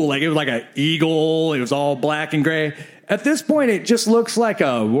really cool. It was an eagle. It was all black and gray. At this point, it just looks like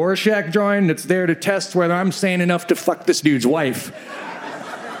a Rorschach drawing that's there to test whether I'm sane enough to fuck this dude's wife.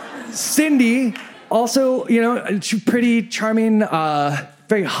 Cindy, also, she's pretty charming,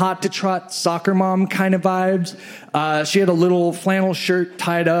 very hot-to-trot soccer mom kind of vibes. She had a little flannel shirt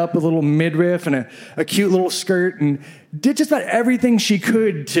tied up, a little midriff, and a cute little skirt, and did just about everything she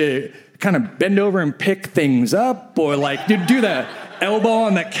could to kind of bend over and pick things up, or do the elbow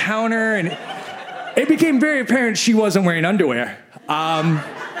on the counter, and... It became very apparent she wasn't wearing underwear.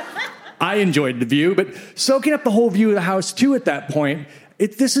 I enjoyed the view, but soaking up the whole view of the house, too, at that point,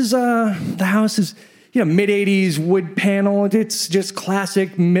 the house is, mid-'80s wood panel. It's just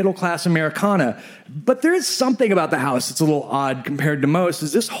classic middle-class Americana. But there is something about the house that's a little odd compared to most,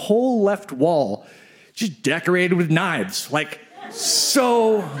 is this whole left wall just decorated with knives.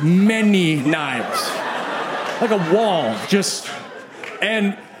 So many knives. A wall, just...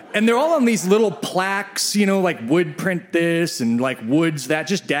 And they're all on these little plaques, wood print this and woods that,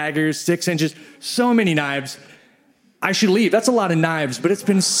 just daggers, 6 inches, so many knives. I should leave. That's a lot of knives, but it's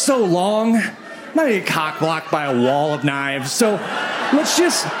been so long not gonna get cock blocked by a wall of knives. So let's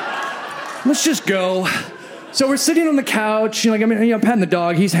just go. So we're sitting on the couch, I'm petting the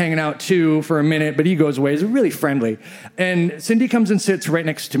dog. He's hanging out too for a minute, but he goes away. He's really friendly. And Cindy comes and sits right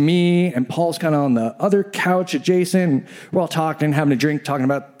next to me, and Paul's kind of on the other couch adjacent. And we're all talking, having a drink, talking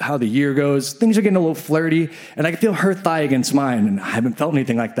about how the year goes. Things are getting a little flirty, and I can feel her thigh against mine, and I haven't felt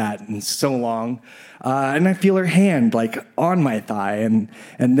anything like that in so long. And I feel her hand, on my thigh, and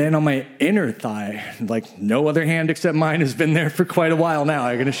then on my inner thigh. No other hand except mine has been there for quite a while now,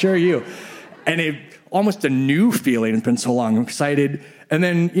 I can assure you. And almost a new feeling. It's been so long. I'm excited. And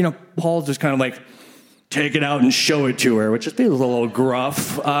then, Paul just kind of take it out and show it to her, which just feels a little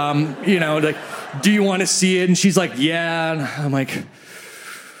gruff. Do you want to see it? And she's like, yeah. And I'm like,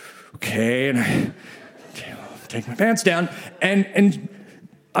 okay. And I take my pants down. And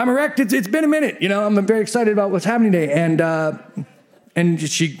I'm erect. It's been a minute. I'm very excited about what's happening today. And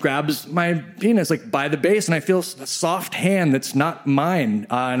she grabs my penis by the base, and I feel a soft hand that's not mine.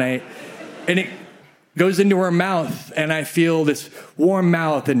 And it goes into her mouth, and I feel this warm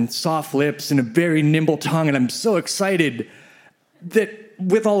mouth and soft lips and a very nimble tongue, and I'm so excited that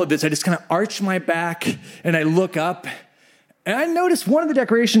with all of this, I just kind of arch my back, and I look up, and I notice one of the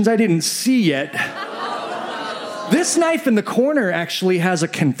decorations I didn't see yet. This knife in the corner actually has a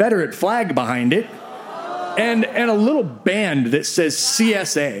Confederate flag behind it, and a little band that says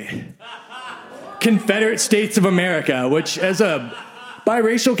CSA, Confederate States of America, which as a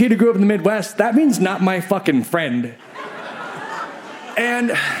biracial kid who grew up in the Midwest, that means not my fucking friend.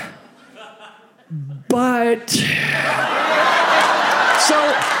 But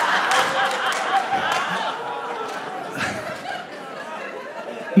so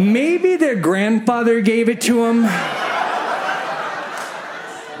maybe their grandfather gave it to them.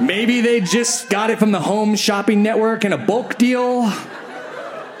 Maybe they just got it from the Home Shopping Network in a bulk deal.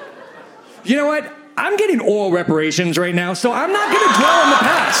 You know what? I'm getting oral reparations right now, so I'm not going to dwell on the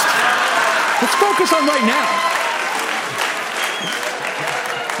past. Let's focus on right now.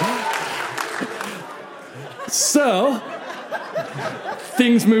 So,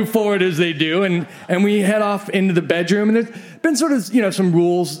 things move forward as they do, and we head off into the bedroom, and there's been sort of, some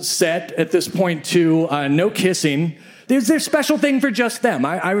rules set at this point, too. No kissing. There's their special thing for just them.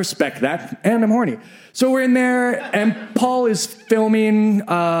 I respect that, and I'm horny. So we're in there, and Paul is filming,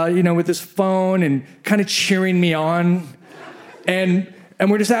 with his phone and kind of cheering me on. And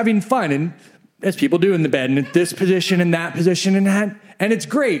we're just having fun, and as people do in the bed, and in this position and that position and that. And it's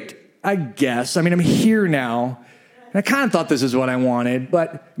great, I guess. I'm here now, and I kind of thought this is what I wanted,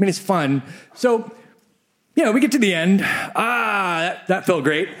 but, it's fun. So, we get to the end. That felt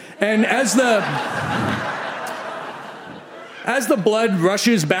great. And as the blood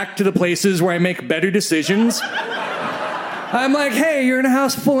rushes back to the places where I make better decisions, I'm like, hey, you're in a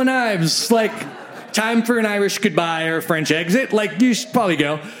house full of knives. Time for an Irish goodbye or a French exit. You should probably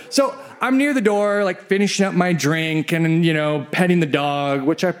go. So I'm near the door, finishing up my drink and, petting the dog,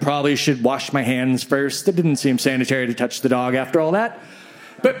 which I probably should wash my hands first. It didn't seem sanitary to touch the dog after all that.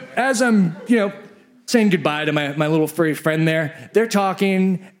 But as I'm, saying goodbye to my little furry friend there, they're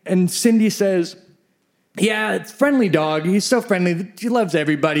talking, and Cindy says, yeah, it's friendly dog. He's so friendly. He loves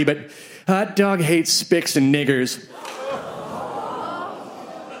everybody, but that dog hates spics and niggers.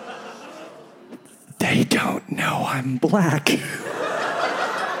 They don't know I'm black.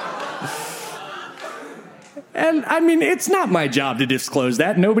 And, it's not my job to disclose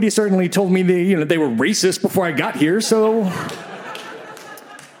that. Nobody certainly told me they were racist before I got here, so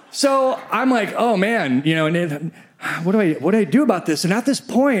I'm like, oh, man, what do I do about this? And at this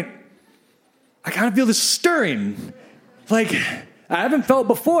point, I kind of feel this stirring, I haven't felt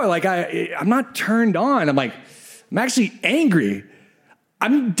before. I'm not turned on. I'm actually angry.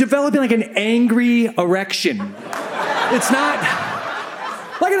 I'm developing an angry erection. It's not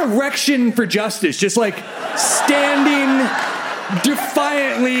like an erection for justice, just standing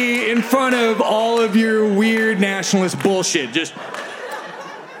defiantly in front of all of your weird nationalist bullshit.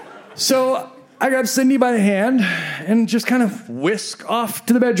 So I grab Cindy by the hand and just kind of whisk off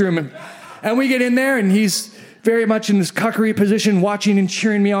to the bedroom. And we get in there, and he's very much in this cuckery position, watching and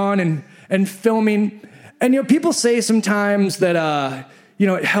cheering me on and filming. And, people say sometimes that,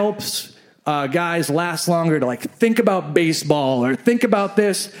 it helps guys last longer to, think about baseball or think about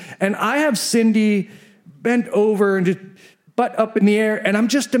this. And I have Cindy bent over and just butt up in the air, and I'm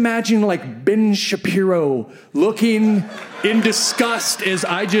just imagining, Ben Shapiro looking in disgust as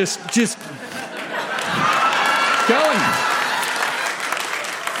I just going.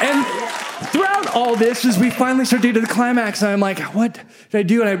 And throughout all this, as we finally start to get to the climax, I'm like, what did I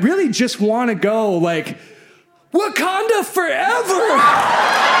do? And I really just want to go Wakanda forever!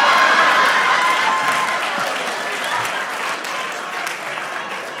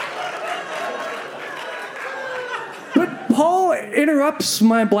 interrupts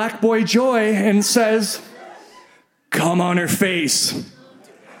my black boy Joy and says, "Come on her face."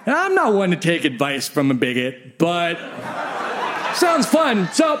 And I'm not one to take advice from a bigot, but sounds fun.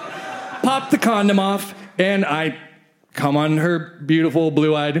 So pop the condom off, and I come on her beautiful,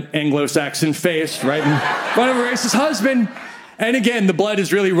 blue-eyed Anglo-Saxon face right in front of her racist husband. And again, the blood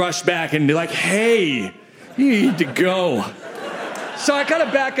is really rushed back, and they're like, "Hey, you need to go." So I kind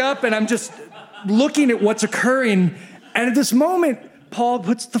of back up, and I'm just looking at what's occurring. And at this moment, Paul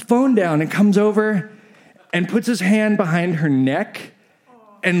puts the phone down and comes over and puts his hand behind her neck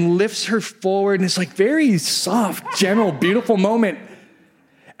and lifts her forward. And it's like very soft, gentle, beautiful moment.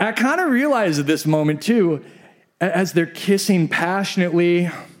 And I kind of realize at this moment, too, as they're kissing passionately,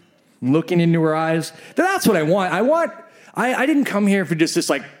 looking into her eyes, that's what I want. I didn't come here for just this,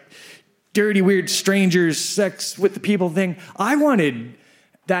 like, dirty, weird strangers, sex with the people thing. I wanted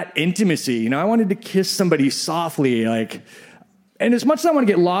that intimacy, you know? I wanted to kiss somebody softly, like... And as much as I want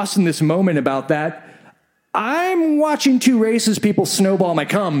to get lost in this moment about that, I'm watching two racist people snowball my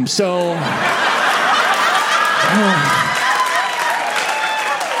cum, so...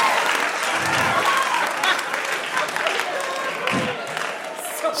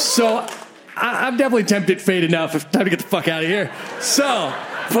 So I'm definitely tempted fate enough. It's time to get the fuck out of here. So,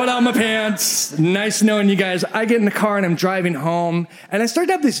 put on my pants. Nice knowing you guys. I get in the car and I'm driving home. And I start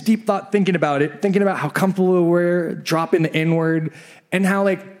to have this deep thought thinking about it. Thinking about how comfortable we're dropping the N-word. And how,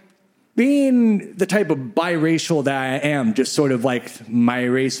 like, being the type of biracial that I am, just sort of like my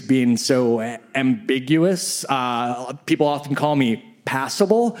race being so ambiguous. People often call me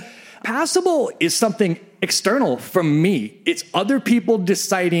passable. Passable is something external from me. It's other people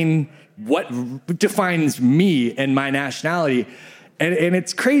deciding what defines me and my nationality. And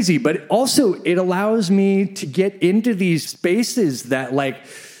it's crazy, but also it allows me to get into these spaces that, like,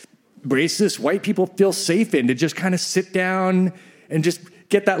 racist white people feel safe in, to just kind of sit down and just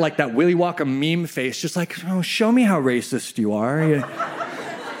get that, like, that Willy Wonka meme face, just like, "Oh, show me how racist you are."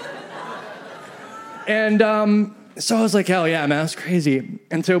 And so I was like, hell yeah, man, that's crazy.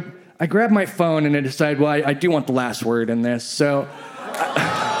 And so I grabbed my phone and I decided, well, I do want the last word in this. So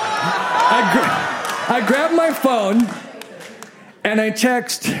I grabbed my phone and I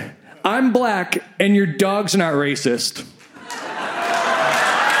text, "I'm black and your dog's not racist."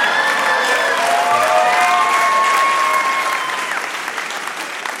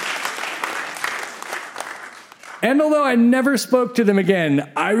 And although I never spoke to them again,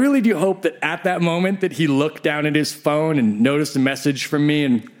 I really do hope that at that moment that he looked down at his phone and noticed a message from me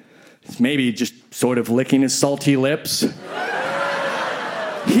and maybe just sort of licking his salty lips.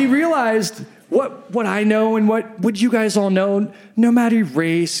 He realized what I know and what you guys all know, no matter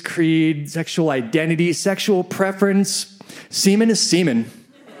race, creed, sexual identity, sexual preference, semen is semen.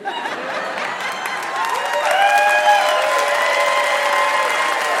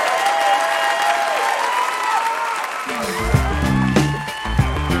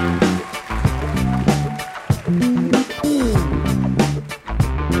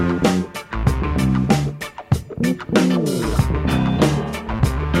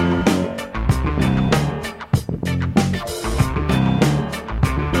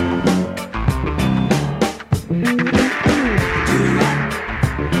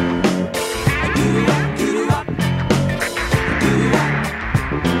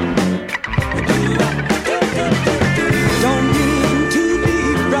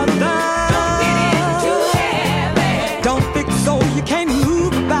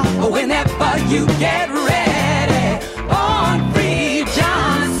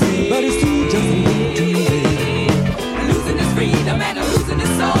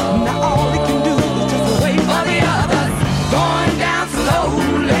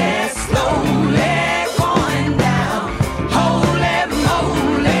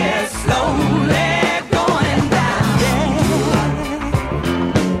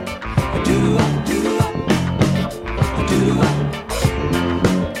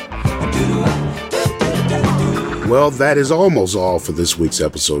 Well, that is almost all for this week's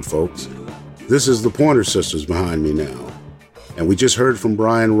episode, folks. This is the Pointer Sisters behind me now. And we just heard from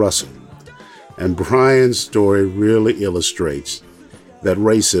Brian Russell. And Brian's story really illustrates that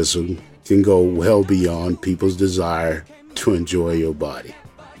racism can go well beyond people's desire to enjoy your body.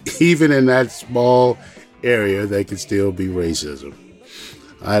 Even in that small area, there can still be racism.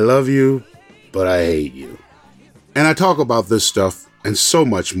 I love you, but I hate you. And I talk about this stuff and so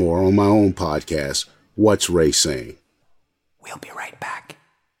much more on my own podcast, What's Ray Saying? We'll be right back.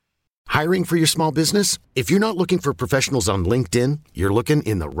 Hiring for your small business? If you're not looking for professionals on LinkedIn, you're looking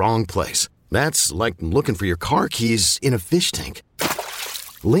in the wrong place. That's like looking for your car keys in a fish tank.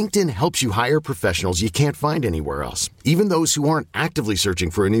 LinkedIn helps you hire professionals you can't find anywhere else, even those who aren't actively searching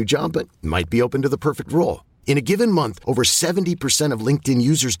for a new job but might be open to the perfect role. In a given month, over 70% of LinkedIn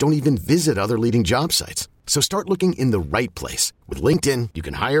users don't even visit other leading job sites. So start looking in the right place. With LinkedIn, you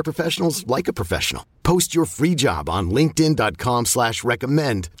can hire professionals like a professional. Post your free job on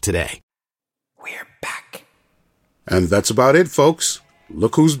linkedin.com/recommend today. We're back. And that's about it, folks.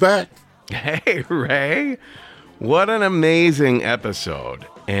 Look who's back. Hey, Ray. What an amazing episode.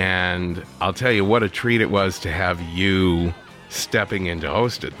 And I'll tell you what a treat it was to have you stepping in to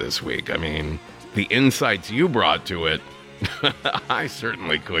host it this week. I mean, the insights you brought to it, I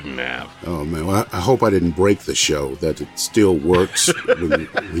certainly couldn't have. Oh, man. Well, I hope I didn't break the show, that it still works when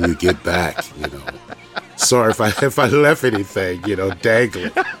you get back, you know. Sorry if I left anything, you know,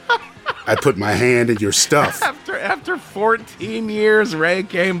 dangling. I put my hand in your stuff. After 14 years, Ray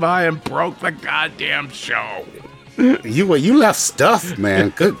came by and broke the goddamn show. You left stuff, man.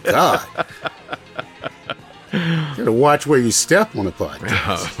 Good God. You gotta watch where you step on a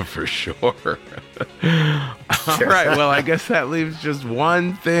podcast. Oh, for sure. All right, well, I guess that leaves just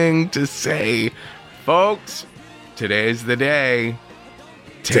one thing to say. Folks, today's the day.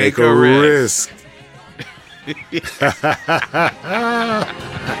 Take a risk.